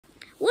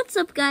What's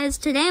up, guys?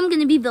 Today I'm going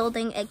to be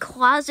building a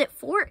closet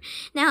fort.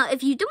 Now,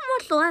 if you didn't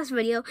watch the last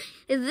video,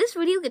 if this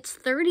video gets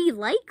 30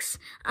 likes,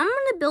 I'm going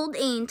to build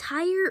an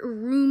entire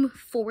room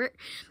fort.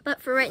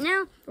 But for right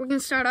now, we're going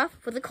to start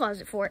off with a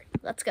closet fort.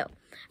 Let's go.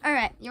 All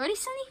right, you ready,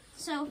 Sunny?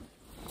 So,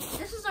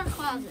 this is our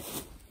closet.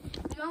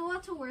 We have a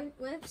lot to work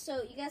with,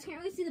 so you guys can't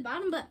really see the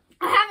bottom, but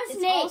I have a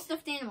snake. It's all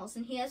stuffed animals,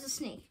 and he has a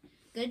snake.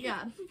 Good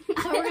job.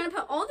 So we're going to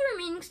put all the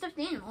remaining stuffed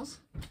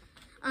animals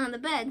on the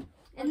bed,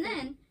 and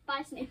then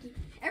Bye, Snakey.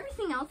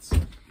 everything else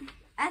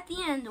at the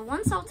end,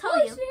 once I'll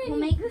tell you, we'll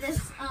make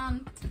this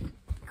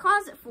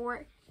closet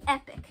fort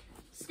epic.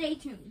 Stay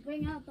tuned.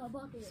 Bring out the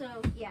bucket.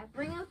 So, yeah,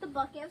 bring out the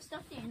bucket of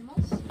stuffed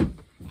animals.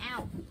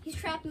 Ow. He's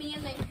trapping me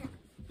in there.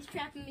 He's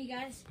trapping me,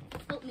 guys.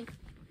 Help me.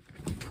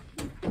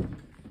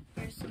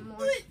 There's some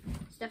more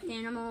stuffed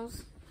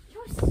animals.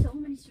 You have so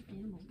many stuffed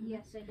animals.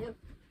 Yes, I do.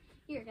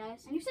 Here,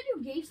 guys. And you said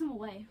you gave some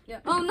away. Yeah.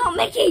 Oh, no,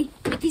 Mickey!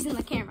 Mickey's in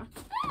the camera.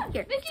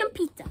 Here, Mickey. some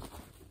pizza.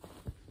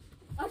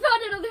 I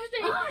found another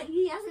snake. Ah,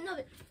 he has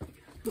another.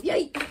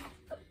 Yay!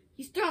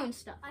 He's throwing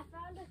stuff. I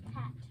found a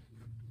cat.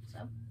 So,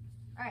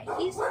 alright,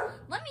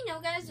 let me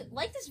know, guys,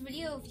 like this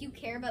video if you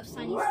care about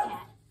Sunny's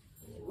cat.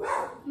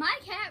 My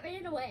cat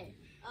ran away.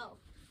 Oh,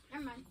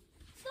 never mind.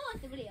 Still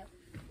like the video.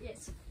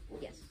 Yes.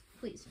 Yes,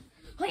 please.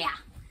 Oh, yeah.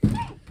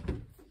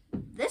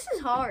 This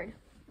is hard.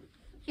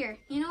 Here,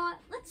 you know what?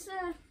 Let's,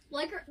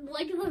 Like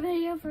the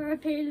video for a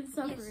pain and yes,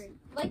 suffering.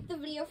 like the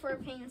video for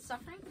pain and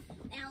suffering.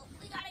 Now,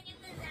 we gotta get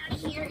this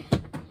out of here.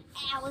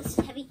 Ow, it's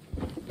heavy.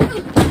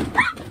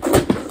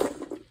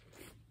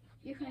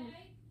 You're kind of.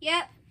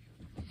 Yep.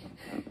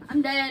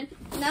 I'm dead.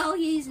 No,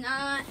 he's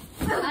not.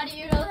 How do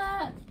you know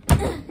that?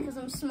 Because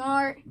I'm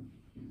smart.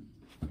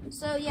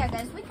 So yeah,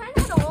 guys, we kind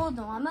of had a little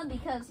dilemma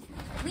because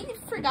we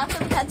forgot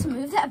that we had to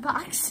move that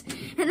box,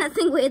 and that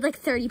thing weighed like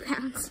 30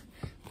 pounds.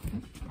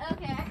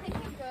 Okay, I think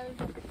we're good.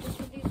 Just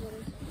with these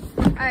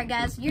ones. All right,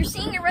 guys, you're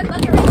seeing a red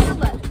bucket right now,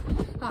 but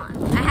hold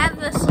on, I have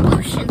the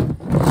solution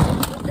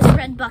with this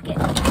red bucket.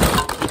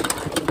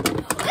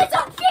 It's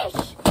a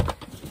fish.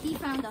 He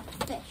found a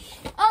fish.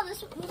 Oh,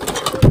 this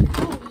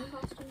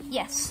one.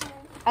 Yes,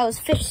 I was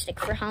fish stick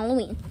for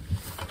Halloween.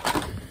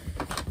 All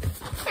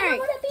right.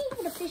 What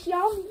a fish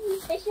yummy.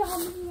 Fish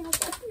yummy.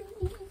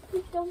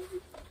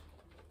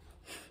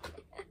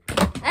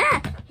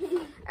 Ah!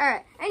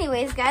 Alright,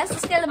 anyways, guys,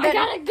 let's get a better.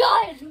 I got a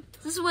gun!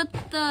 This is what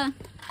the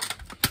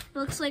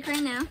looks like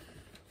right now.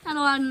 Not a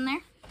lot in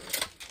there.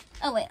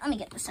 Oh, wait, let me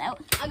get this out.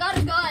 I got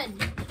a gun!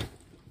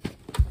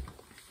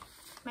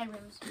 My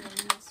room's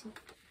really messy.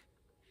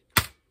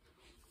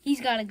 He's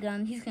got a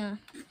gun. He's gonna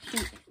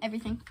shoot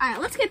everything. Alright,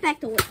 let's get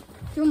back to work.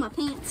 Throw my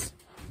pants.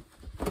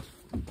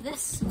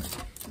 This.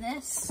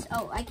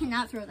 Oh, I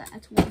cannot throw that.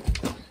 That's weird.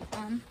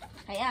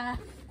 Yeah.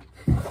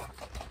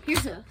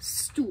 Here's a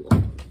stool.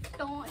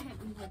 Don't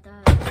hit me with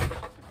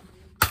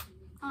that.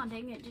 Oh,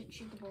 dang it, didn't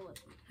shoot the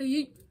bullet.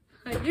 Hey.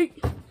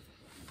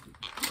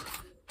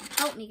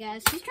 Help me,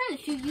 guys. He's trying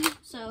to shoot you,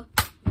 so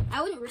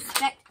I wouldn't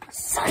respect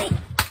Sunny.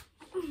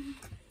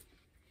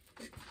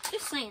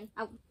 Just saying.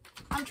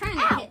 I'm trying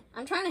to hit.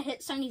 I'm trying to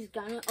hit Sunny's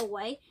gun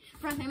away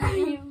from him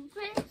right now.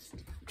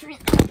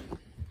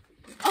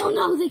 Oh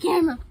no, the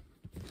camera.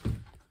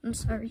 I'm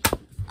sorry.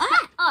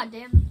 Ah! Oh,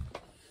 damn.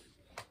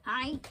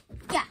 Hi.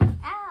 Yeah.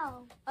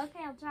 Ow. Okay,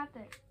 I'll drop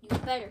it. You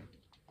better.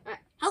 All right.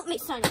 Help me,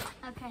 Sunny.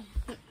 Okay.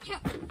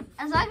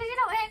 As long as you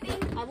don't hit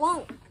me. I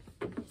won't.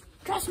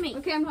 Trust me.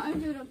 Okay, I'm not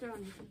going to throw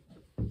anything.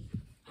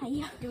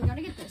 Hiya. Do we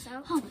gotta get this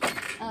out? Oh.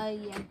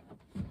 Yeah.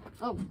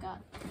 Oh, God.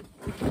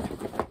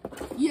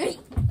 Yay.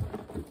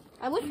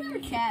 I wish we were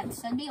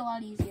Chads. That'd be a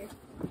lot easier.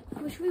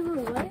 Wish we were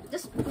what?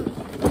 Just.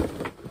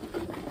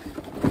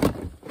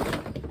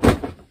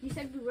 You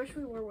said we wish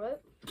we were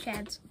what?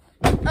 Chads.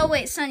 Oh,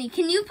 wait, Sunny,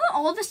 can you put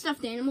all the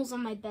stuffed animals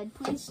on my bed,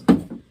 please?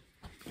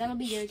 That'll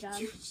be your job.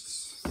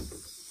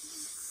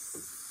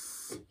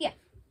 Yeah.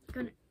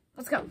 Good.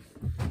 Let's go.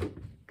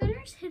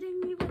 Gunner's hitting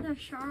me with a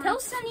sharp. Tell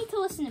Sunny to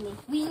listen to me.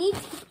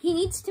 He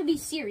needs to be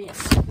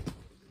serious.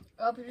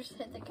 Oh, but just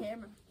hit the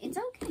camera. It's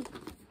okay.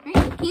 All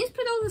right, can you just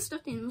put all the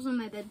stuffed animals on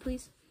my bed,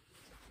 please?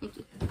 Thank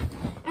you.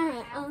 All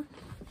right,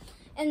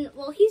 and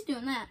while he's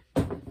doing that,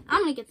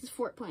 I'm gonna get this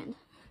fort planned,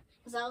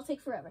 because that'll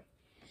take forever.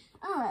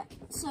 All right,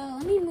 so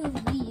let me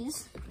move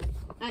these.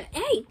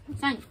 Hey,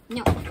 fine.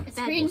 No, It's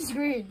green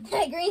screen.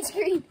 Hey, green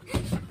screen.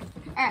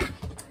 All right.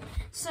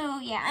 So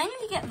yeah, I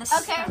need to get this.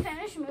 Okay, stuff.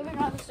 finish moving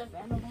all the stuff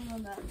animals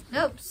on that.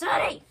 Nope,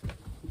 Sunny.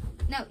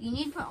 No, you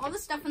need to put all the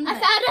stuff in the I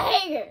bed. found a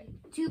hanger.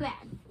 Too bad.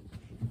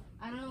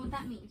 I don't know what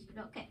that means,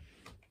 but okay.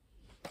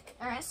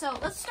 All right, so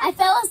let's start. I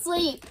fell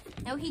asleep.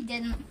 No, he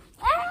didn't.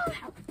 Ow.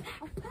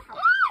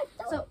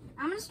 So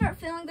I'm gonna start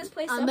filling this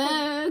place I'm up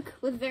back.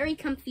 with very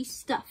comfy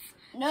stuff.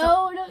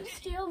 No, don't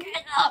steal me.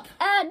 Get up.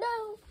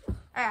 No. All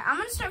right, I'm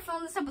gonna start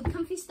filling this up with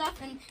comfy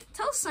stuff and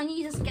tell Sunny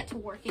he doesn't get to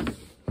working.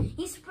 He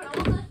needs to put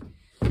all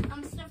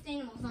the stuffed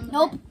animals on the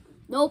bed.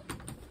 Nope.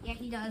 Yeah,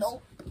 he does.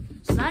 Nope.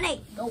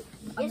 Sunny. Nope.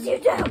 Yes, you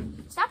do.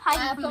 Stop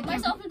hiding I from put the camera.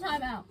 myself in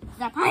timeout.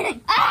 Stop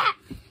hiding. Ah!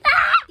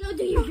 Ah! Go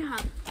do your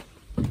job.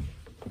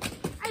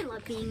 I love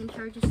work being in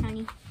charge of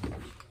Sunny.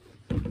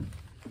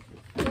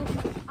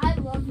 I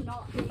love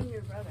not being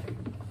your brother.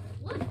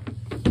 What?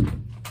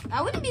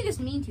 I wouldn't be this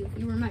mean to you if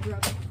you were my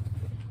brother.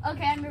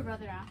 Okay, I'm your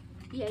brother now.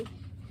 Yay.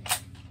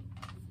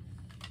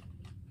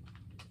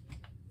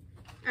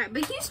 Alright,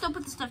 but can you still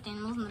put the stuffed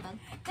animals in the bed?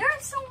 There are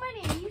so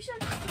many. You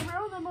should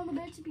throw them on the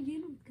bed to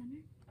begin with, Gunner.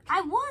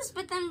 I was,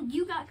 but then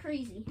you got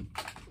crazy.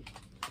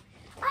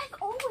 I've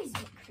always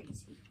been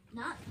crazy.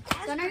 Not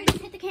Gunner, you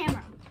hit the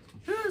camera.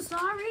 Oh,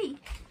 sorry.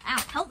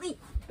 Ow, help me.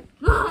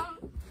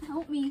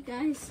 Help me,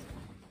 guys.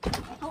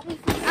 Help me.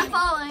 I'm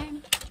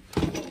falling.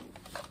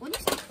 What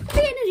is that?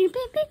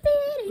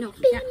 No,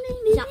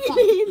 he's not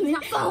falling. He's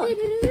not falling.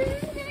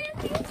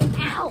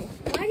 Ow.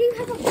 Why do you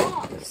have a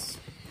box?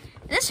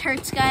 This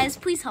hurts, guys.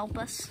 Please help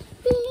us.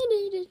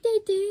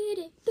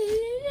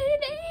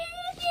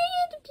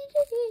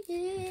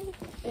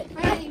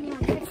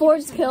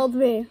 Force killed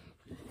me.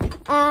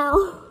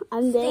 Ow.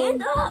 I'm dead.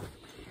 Stand up.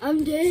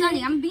 I'm dead.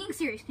 Sonny, I'm being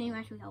serious. Can you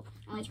actually help?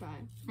 I'll try.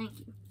 Thank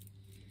you.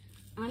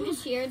 I'm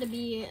just here to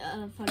be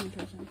a funny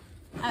person.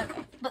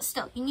 Okay, but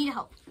still, you need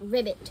help.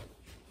 Ribbit.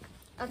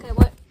 Okay,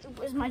 what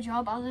is my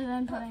job other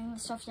than putting the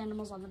stuffed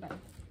animals on the bed?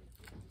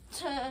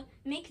 To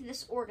make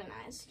this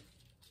organized.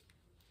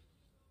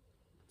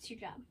 It's your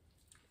job.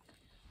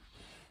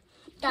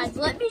 Guys,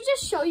 let me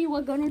just show you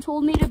what Gunnar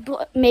told me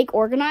to make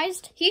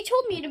organized. He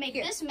told me to make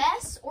this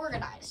mess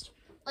organized.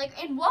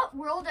 Like, in what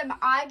world am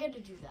I going to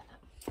do that?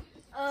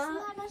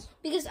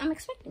 Because I'm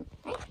expecting,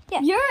 right? Yeah.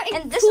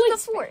 And this is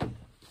the fort.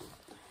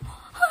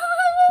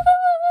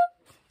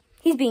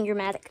 He's being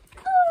dramatic.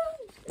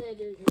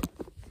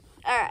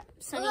 Alright,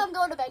 Sonny. I'm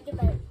going to bed. Get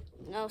bed.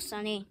 No,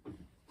 Sonny.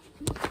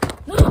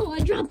 No, I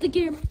dropped the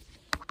camera.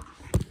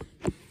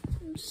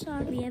 I'm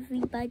sorry,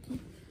 everybody.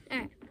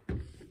 Alright.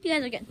 You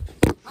guys are good.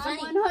 I'm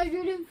Sonny,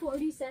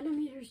 140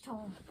 centimeters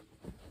tall.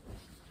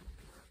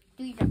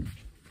 do your job.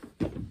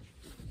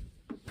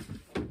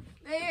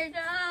 Your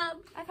job.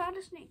 I found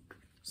a snake.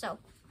 So,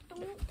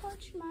 Don't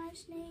touch my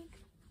snake.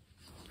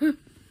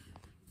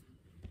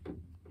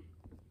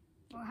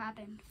 What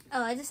happened?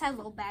 oh, I just had a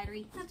little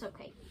battery. That's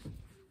okay.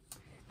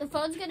 The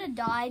phone's gonna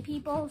die,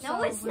 people. No,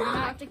 so it's we're gonna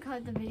not. have to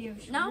cut the video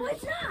short. No,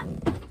 it's not.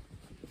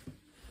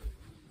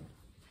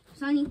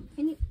 Sonny,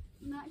 can you?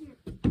 I'm not here.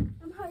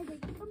 I'm hiding.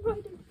 I'm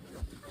hiding.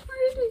 I'm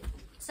hiding.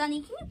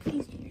 Sonny, can you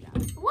please do your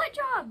job? What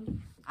job?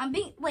 I'm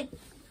being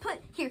put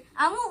here.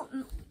 I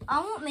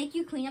won't make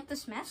you clean up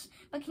this mess,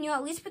 but can you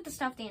at least put the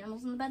stuffed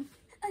animals in the bed?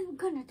 I'm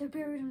gonna. They're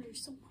buried under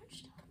so much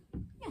stuff.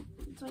 Yeah,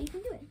 that's why you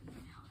can do it.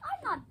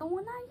 I'm not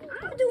doing that.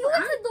 I'm doing- You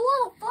have to do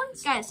all the fun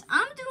stuff. Guys,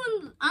 I'm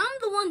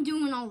the one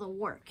doing all the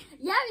work.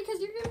 Yeah,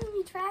 because you're giving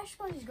me trash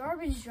for these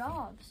garbage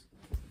jobs.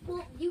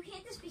 Well, you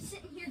can't just be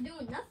sitting here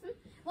doing nothing.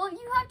 Well,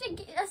 you have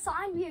to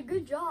assign me a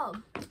good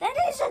job. That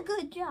is a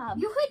good job.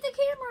 You hit the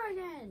camera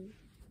again.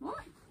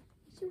 What?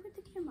 You hit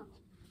the camera.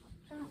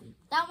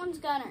 That one's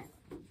Gunner.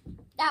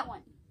 That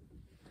one.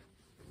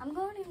 I'm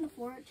going in the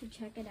fort to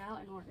check it out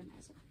and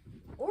organize it.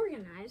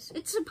 Organized?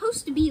 It's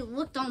supposed to be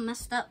looked all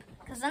messed up,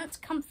 because then it's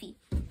comfy.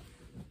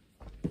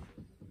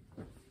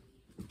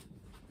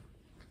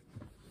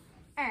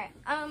 Alright,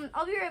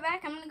 I'll be right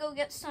back. I'm gonna go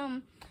get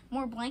some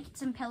more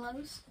blankets and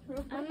pillows.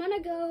 I'm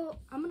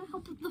gonna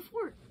help with the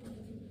fort.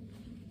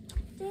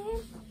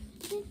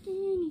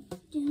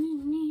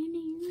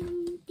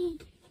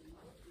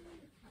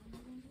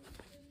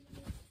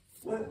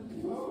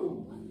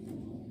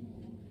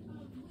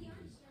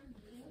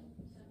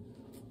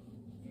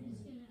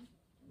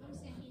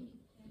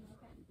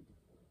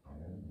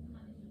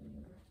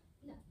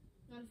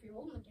 Not if you're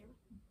holding the camera.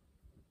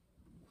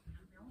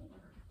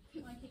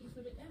 Why can't you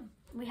put it down?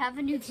 We have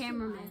a new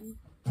cameraman.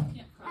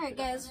 Alright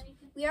guys,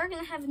 we are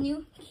gonna have a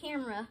new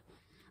camera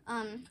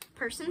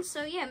person,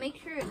 so yeah, make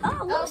sure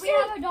Oh, we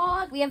have a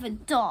dog. we have a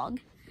dog,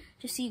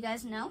 just so you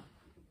guys know.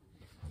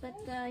 But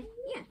yeah.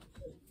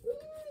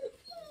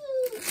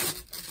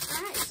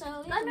 Alright,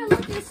 so yeah. Gunner,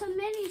 look, it's a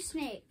mini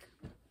snake.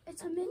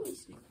 It's a mini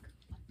snake.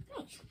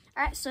 Nice.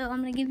 Alright, so I'm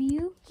gonna give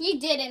you He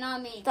did it,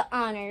 not me. the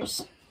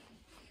honors.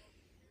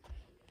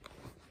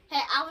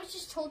 Hey, I was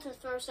just told to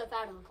throw stuff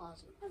out of the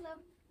closet. Hello.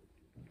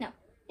 No,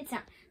 it's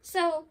not.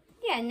 So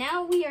yeah,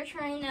 now we are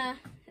trying to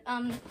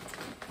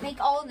make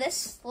all of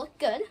this look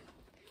good.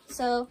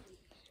 So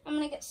I'm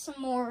gonna get some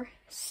more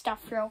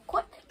stuff real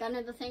quick.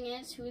 Gunner, the thing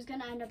is, who's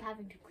gonna end up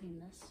having to clean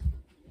this?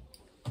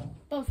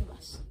 Both of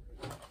us.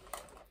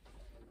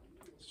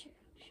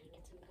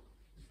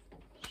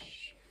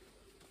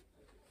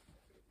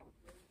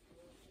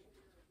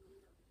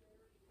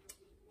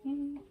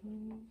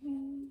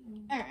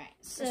 Alright,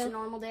 It's a so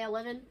normal day of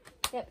living.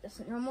 yep, it's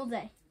a normal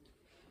day.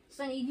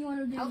 Sonny, do you want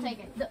to do? I'll take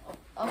it.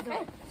 Okay.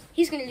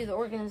 He's gonna do the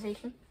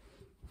organization.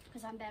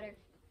 Because I'm better.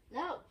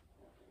 No.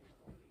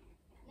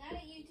 Not at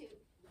YouTube,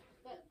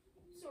 but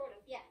sort of,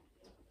 yeah.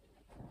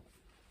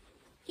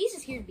 He's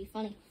just here to be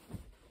funny.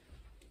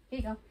 Here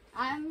you go.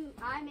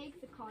 I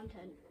make the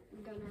content.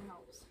 Gunner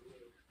helps.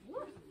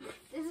 What?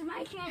 This is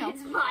my channel.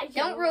 It's my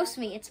channel. Don't roast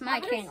me. It's my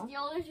I'm gonna channel.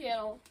 steal the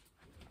channel.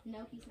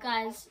 No, he's not.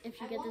 Guys,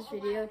 if you get this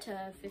video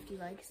to 50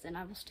 likes, then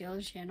I will steal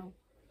the channel.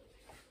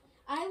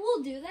 I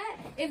will do that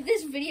if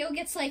this video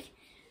gets like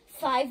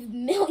 5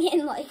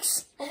 million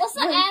likes. Well, what's the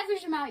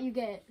average amount you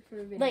get for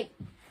a video? Like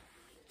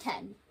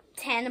 10.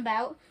 10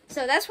 about.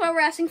 So that's why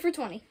we're asking for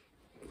 20.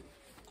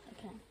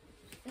 Okay.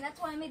 And that's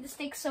why I made the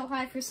stakes so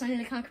high for Sunny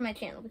to conquer my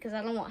channel, because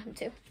I don't want him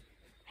to.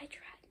 I tried.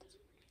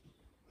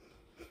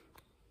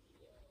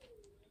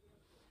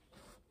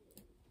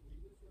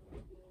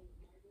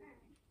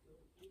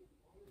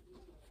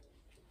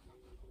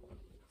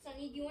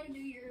 Sunny, do you want to do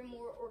your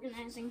more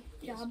organizing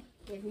job?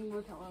 Give me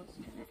more pillows.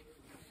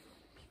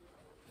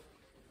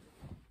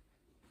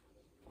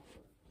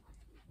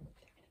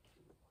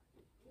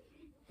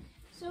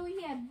 So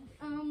yeah,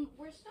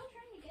 we're still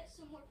trying to get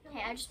some more pillows.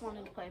 Hey, I just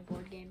wanted to play a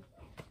board game.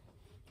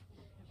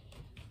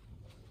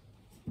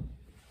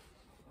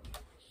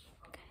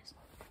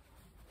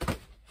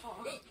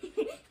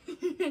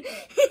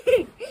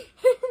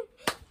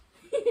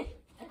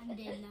 I'm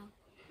dead now.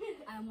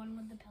 I'm one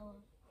with the pillow.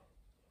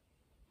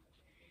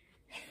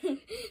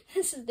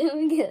 This is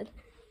doing good.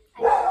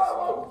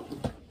 I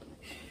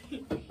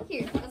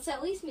Here, let's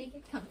at least make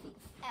it comfy.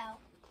 Ow.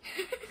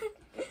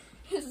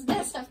 This is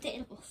that stuffed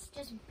animals.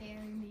 Just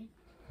bury me.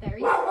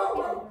 Buried?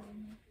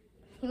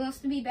 He wants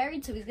to be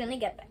buried, so he's gonna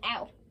get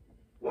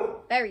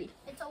buried.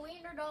 It's a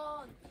wiener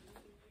dog.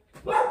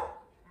 Ow.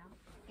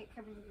 Get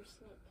covered in your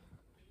snake.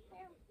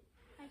 There.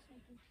 Hi,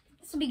 Snakey.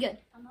 This will be good.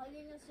 I'm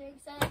hugging the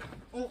snake's head.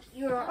 And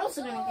you're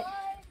also gonna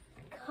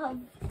get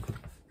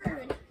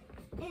covered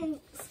in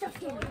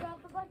stuffed animals.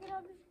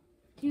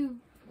 Dude,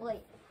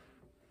 wait.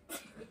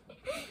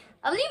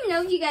 I don't even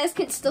know if you guys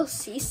can still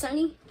see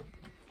Sunny.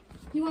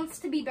 He wants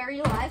to be buried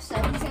alive, so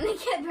he's gonna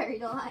get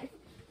buried alive.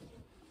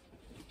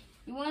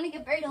 You want to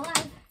get buried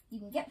alive? You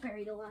can get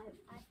buried alive.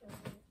 I feel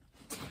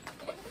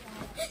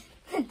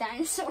A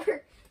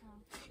dinosaur.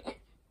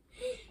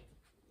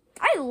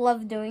 I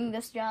love doing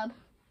this job.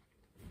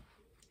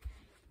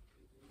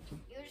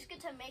 You just get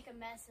to make a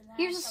mess and then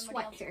Here's have a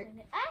somebody else sweatshirt. clean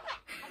it. Ah,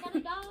 I got a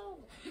dog.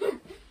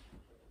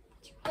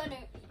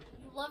 Gunner,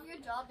 you love your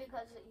job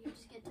because you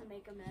just get to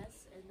make a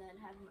mess and then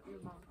have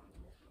your mom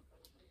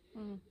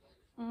clean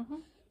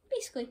it.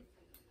 Basically.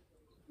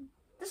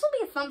 This will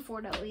be a fun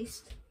fort at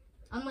least.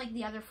 Unlike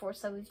the other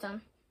forts that we've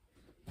done.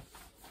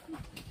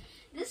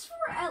 This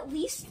fort, at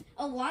least,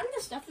 a lot of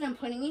the stuff that I'm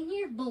putting in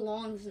here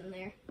belongs in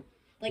there.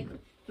 Like,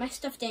 my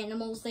stuffed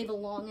animals, they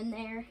belong in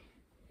there.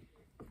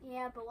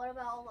 Yeah, but what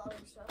about all the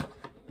other stuff?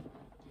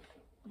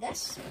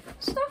 This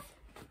stuff?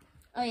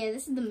 Oh yeah,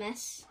 this is the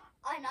mess.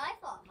 And I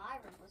thought my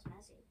room was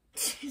messy.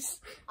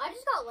 I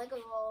just got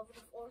Legos all over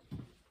the floor.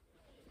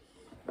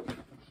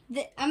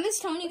 I'm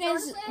just telling you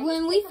guys, Honestly, I when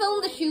just we think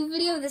filmed the of shoe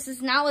video, this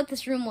is not what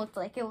this room looked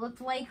like. It looked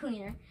way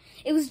cleaner.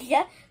 It was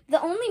just, the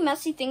only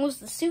messy thing was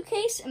the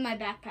suitcase and my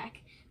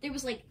backpack. There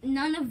was like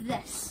none of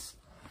this.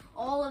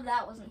 All of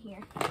that wasn't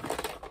here.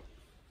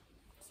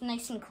 It's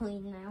nice and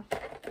clean now.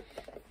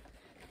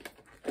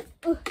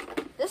 Ugh,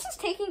 this is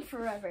taking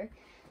forever.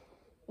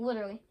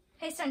 Literally.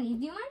 Hey Sunny,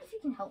 do you mind if you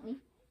can help me?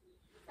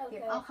 Okay.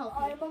 Here, I'll help you.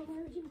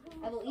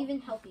 I will even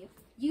help you.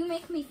 You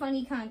make me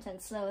funny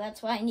content, so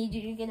that's why I need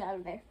you to get out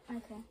of there.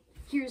 Okay.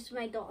 Here's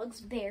my dog's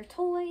bear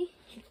toy.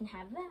 You can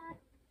have that.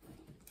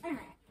 All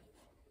right.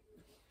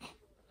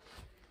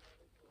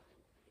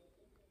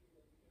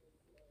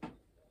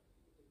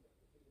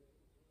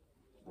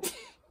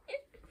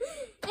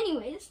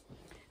 Anyways,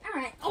 all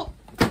right. Oh,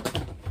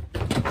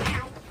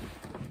 ow!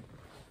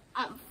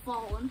 I'm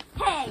falling.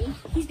 Hey,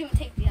 he's gonna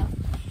take me out.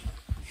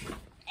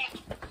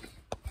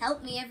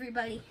 Help me,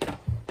 everybody.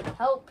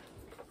 Help.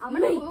 I'm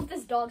gonna move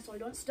this dog so I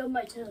don't stub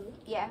my toe.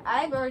 Yeah,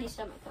 I've already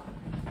stubbed my toe.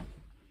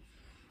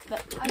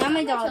 But not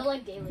my dog.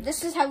 Like daily.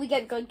 This is how we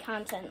get good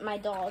content, my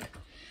dog.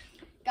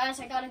 Guys,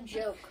 I got a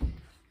joke.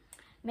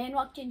 Man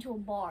walked into a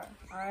bar,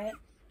 alright?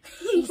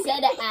 He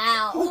said,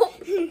 ow.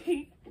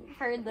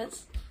 Heard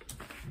this.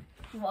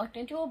 He walked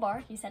into a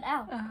bar, he said,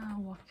 ow.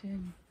 Walked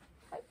in.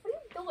 What are you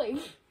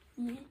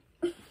doing?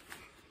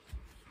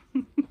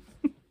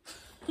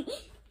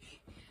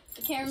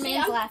 The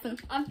cameraman's laughing.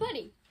 I'm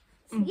funny.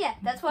 Yeah,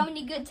 that's why we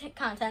need good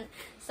content.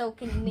 So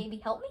can you maybe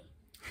help me?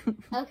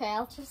 Okay,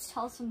 I'll just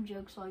tell some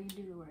jokes while you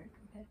do the work,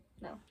 okay?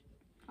 No.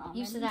 Oh,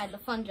 You man. said I had the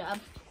fun job.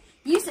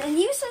 You said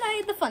I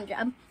had the fun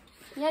job.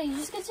 Yeah, you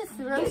just get to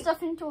throw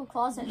stuff into a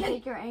closet and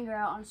take your anger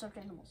out on stuffed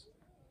animals.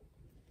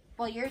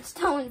 While you're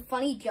telling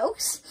funny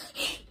jokes.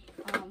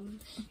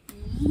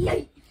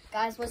 Yay!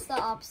 Guys, what's the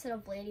opposite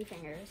of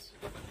ladyfingers?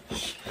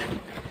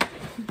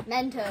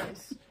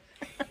 Mentos.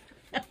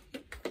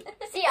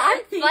 See,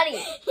 I'm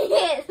funny.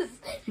 Yes.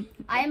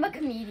 I am a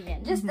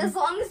comedian. Just as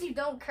long as you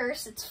don't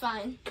curse, it's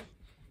fine.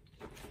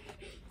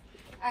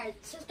 Alright,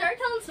 so start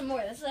telling some more.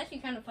 This is actually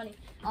kind of funny.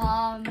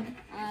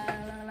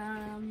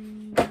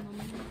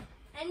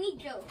 Any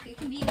joke. It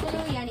can be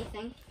literally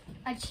anything.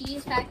 A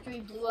cheese factory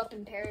blew up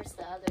in Paris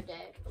the other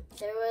day.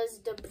 There was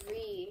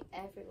debris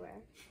everywhere.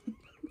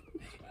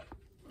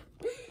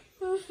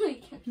 Oh my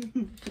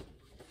god.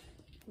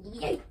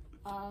 Yay.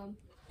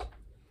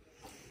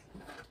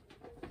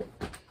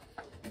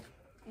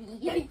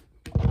 Yay.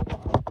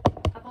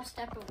 I will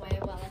step away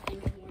while I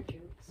think of more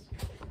jokes.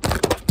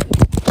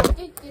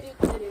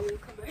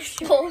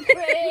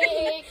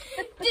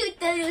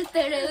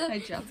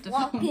 I dropped a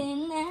phone.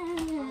 Walking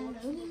out.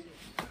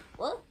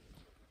 What?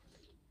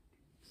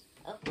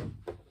 Oh.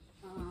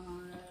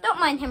 Don't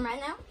mind him right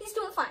now. He's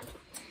doing fine.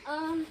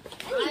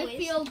 Anyways. I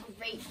feel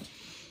great.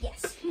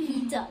 Yes,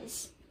 he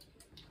does.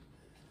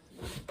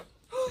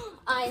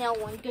 I know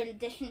one good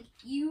addition.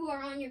 You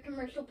are on your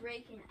commercial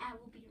break, and I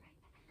will be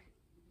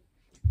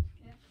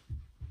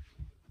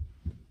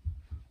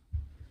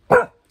right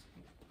back.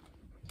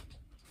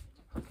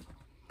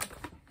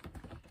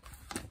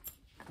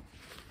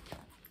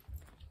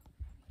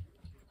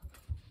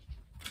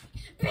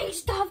 Big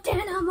stuffed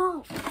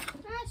animal.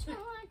 That's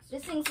relaxed.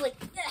 This thing's like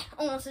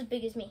almost as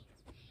big as me,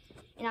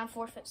 and I'm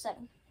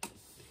 4'7".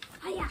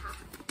 Hiya! Here,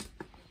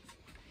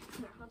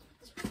 let's put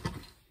this back.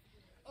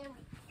 There we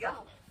go.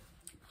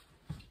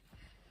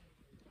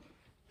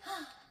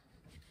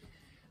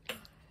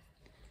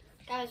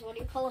 Guys, what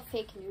do you call a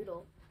fake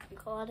noodle? You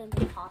call it an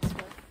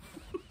imposter.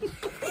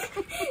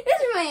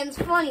 This man's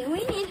funny.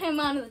 We need him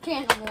on the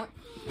channel more.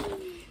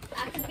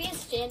 I could be a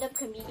stand-up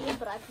comedian,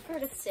 but I prefer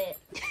to sit.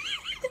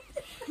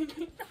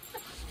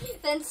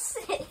 Then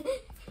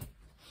sit.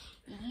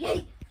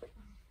 Yay.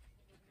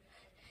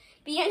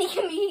 Be any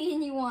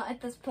comedian you want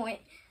at this point.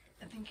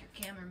 I think your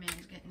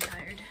cameraman's getting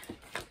tired.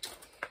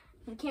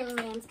 The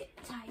cameraman's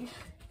getting tired.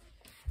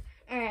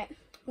 Alright,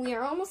 we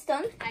are almost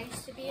done. I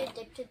used to be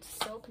addicted to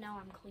soap, now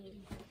I'm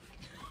clean.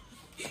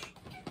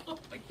 Oh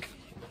my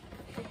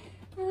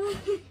god.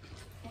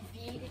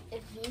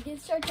 If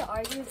vegans start to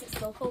argue, is it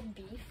still called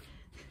beef?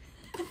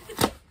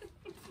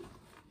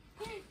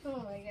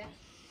 Oh my god.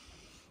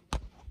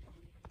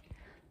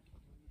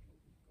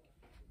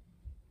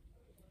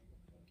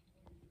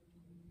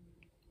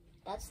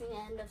 That's the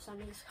end of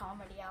Sunny's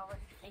comedy hour.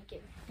 Thank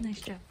you. Nice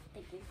job.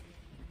 Thank you.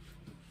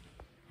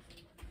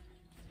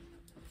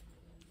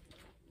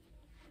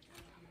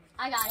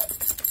 I got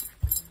it.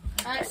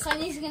 Alright,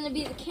 Sunny's gonna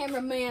be the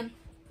cameraman.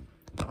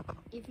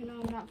 Even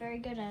though I'm not very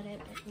good at it,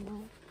 but you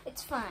know.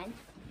 It's fine.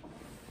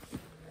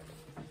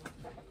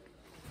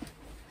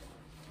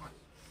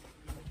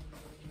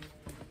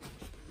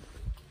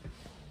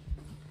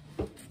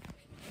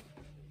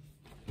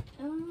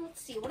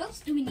 Let's see, what else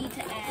do we need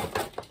to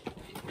add?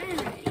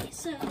 Alrighty,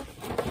 so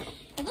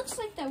it looks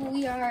like that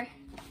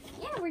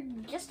we're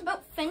just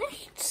about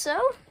finished. So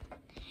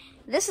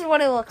this is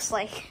what it looks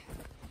like.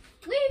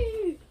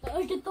 Whee!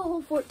 I get the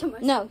whole fort to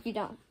myself. No, you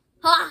don't.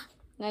 Ha!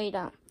 No, you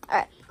don't.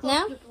 Alright,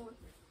 now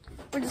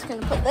we're just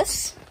gonna put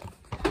this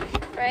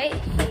right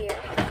here.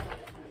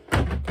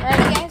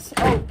 Alright, guys.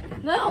 Oh,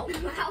 no!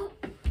 Wow.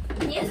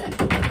 He isn't.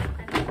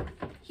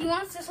 He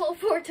wants this whole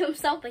fort to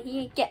himself, but he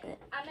ain't getting it.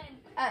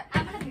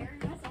 I'm gonna bury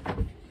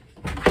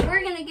myself.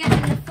 We're gonna get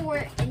in the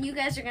fort, and you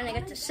guys are gonna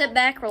get to sit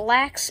back,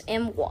 relax,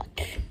 and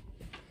watch.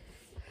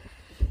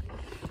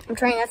 I'm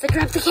trying not to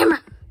drop the camera.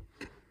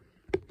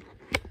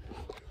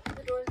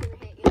 The door's gonna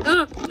hit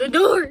you. The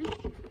door!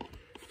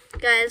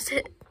 Guys,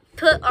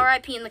 put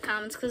RIP in the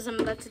comments, because I'm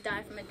about to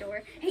die from a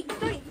door. Hey,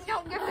 Sonny,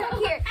 no, get back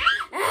here.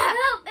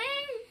 Help me!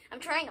 I'm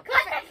trying to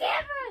Cut the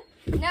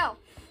camera! No.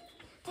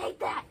 Take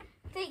that.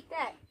 Take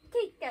that.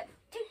 Take that.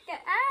 Take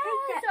that.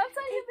 Take that. Stop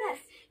saying Take that.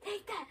 this.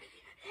 Take that.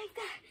 Take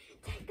that.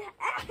 Take that.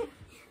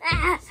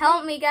 Ah,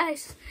 help me,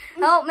 guys.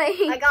 Help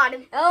me. I got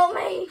him. Help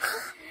me.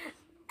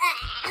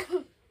 Ah.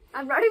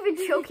 I'm not even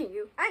choking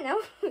you. I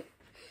know.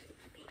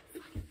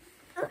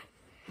 Sure,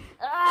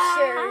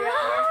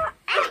 Ah.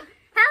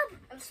 Help.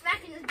 I'm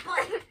smacking his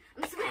butt.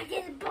 I'm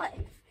smacking his butt.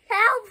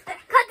 Help.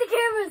 Cut the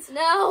cameras.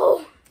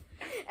 No.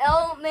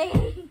 Help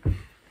me.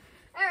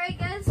 Alright,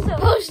 guys, so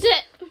post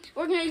it.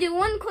 We're going to do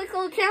one quick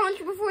little challenge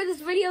before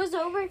this video is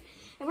over.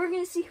 And we're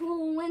going to see who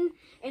will win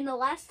in the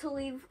last to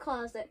leave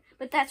closet.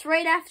 But that's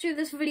right after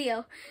this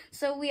video.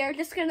 So we are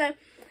just going to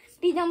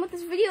be done with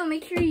this video.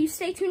 Make sure you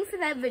stay tuned for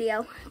that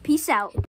video. Peace out.